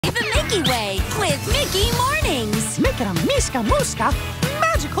Mickey Way with Mickey Mornings. Make it a Miska Muska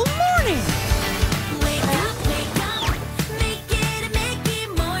magical morning. Wake up, make it a Mickey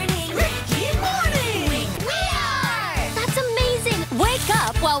Morning. Mickey Morning. We are. That's amazing. Wake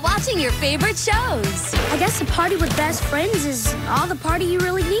up while watching your favorite shows. I guess a party with best friends is all the party you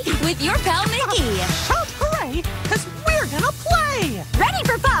really need. With your pal Mickey. Shout hooray, because we're gonna play. Ready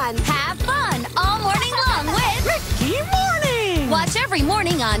for fun. Have fun all morning long with Mickey Morning. Watch every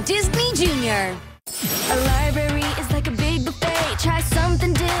morning on Disney Junior. A library is like a big buffet. Try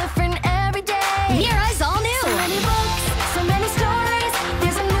something different every day. Mira's all new. So many books, so many stories.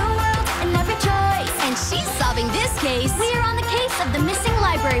 There's a new world in every choice. And she's solving this case. We're on the case of the missing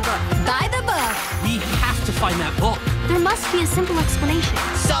library book. By the book. We have to find that book. There must be a simple explanation.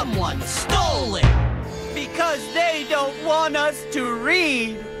 Someone stole it! Because they don't want us to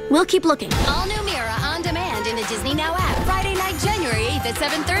read. We'll keep looking. All new Mira on demand in the Disney Now app. Friday night, January 8th at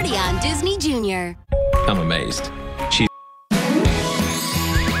 7:30 on Disney Junior. I'm amazed.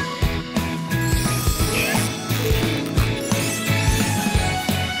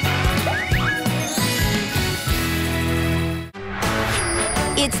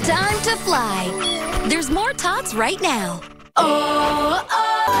 It's time to fly. There's more Tots right now. Oh, oh!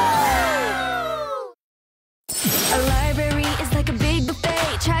 A library is like a big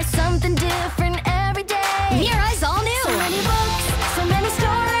buffet. Try something different every day. Mira's all new. So many books, so many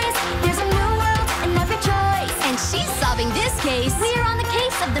stories. There's a new world in every choice. And she's solving this case. We're on the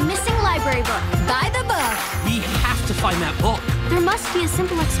case of the missing library book. By the book. We have to find that book. There must be a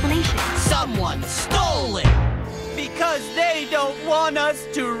simple explanation. Someone stole it! Because they don't want us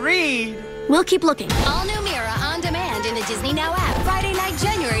to read. We'll keep looking. All new Mira on demand in the Disney Now app. Friday night,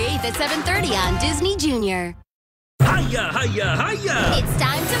 January 8th at 7:30 on Disney Junior. Hiya, hiya, hiya! It's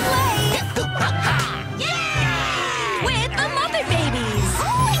time to play. Yeah! With the Muppet Babies.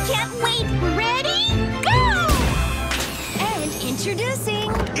 Oh, I can't wait. Ready? Go! And introducing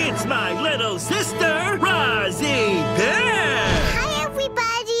It's my little sister, Rosie Bear! Hi,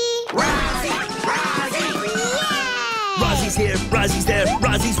 everybody. Rosie's here, Rosie's there,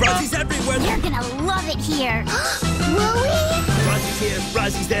 Rosie's everywhere! You're gonna love it here. Will we? Rosie's here,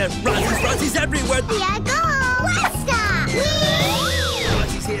 Rosie's there, Rosie's everywhere! Here I go. Blast off.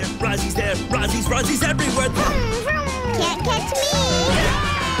 Rosie's here, Rosie's there, Rosie's everywhere! Can't catch me.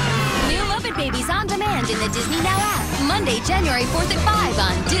 New Muppet Babies on demand in the Disney Now app. Monday, January 4th at 5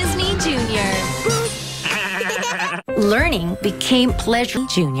 on Disney Junior. Learning became pleasure.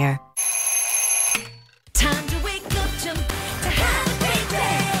 Junior. Time to wake up, jump, to have a great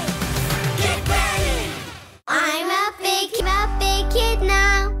day. Get ready. I'm a big kid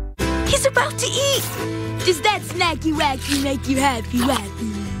now. He's about to eat. Does that snacky wacky make you happy?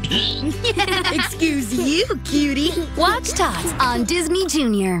 Excuse you, cutie. Watch Tots on Disney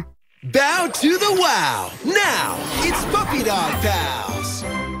Junior. Bow to the wow! Now, it's Puppy Dog Pals!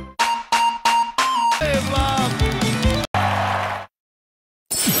 Hey, Mom.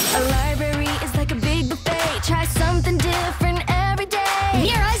 A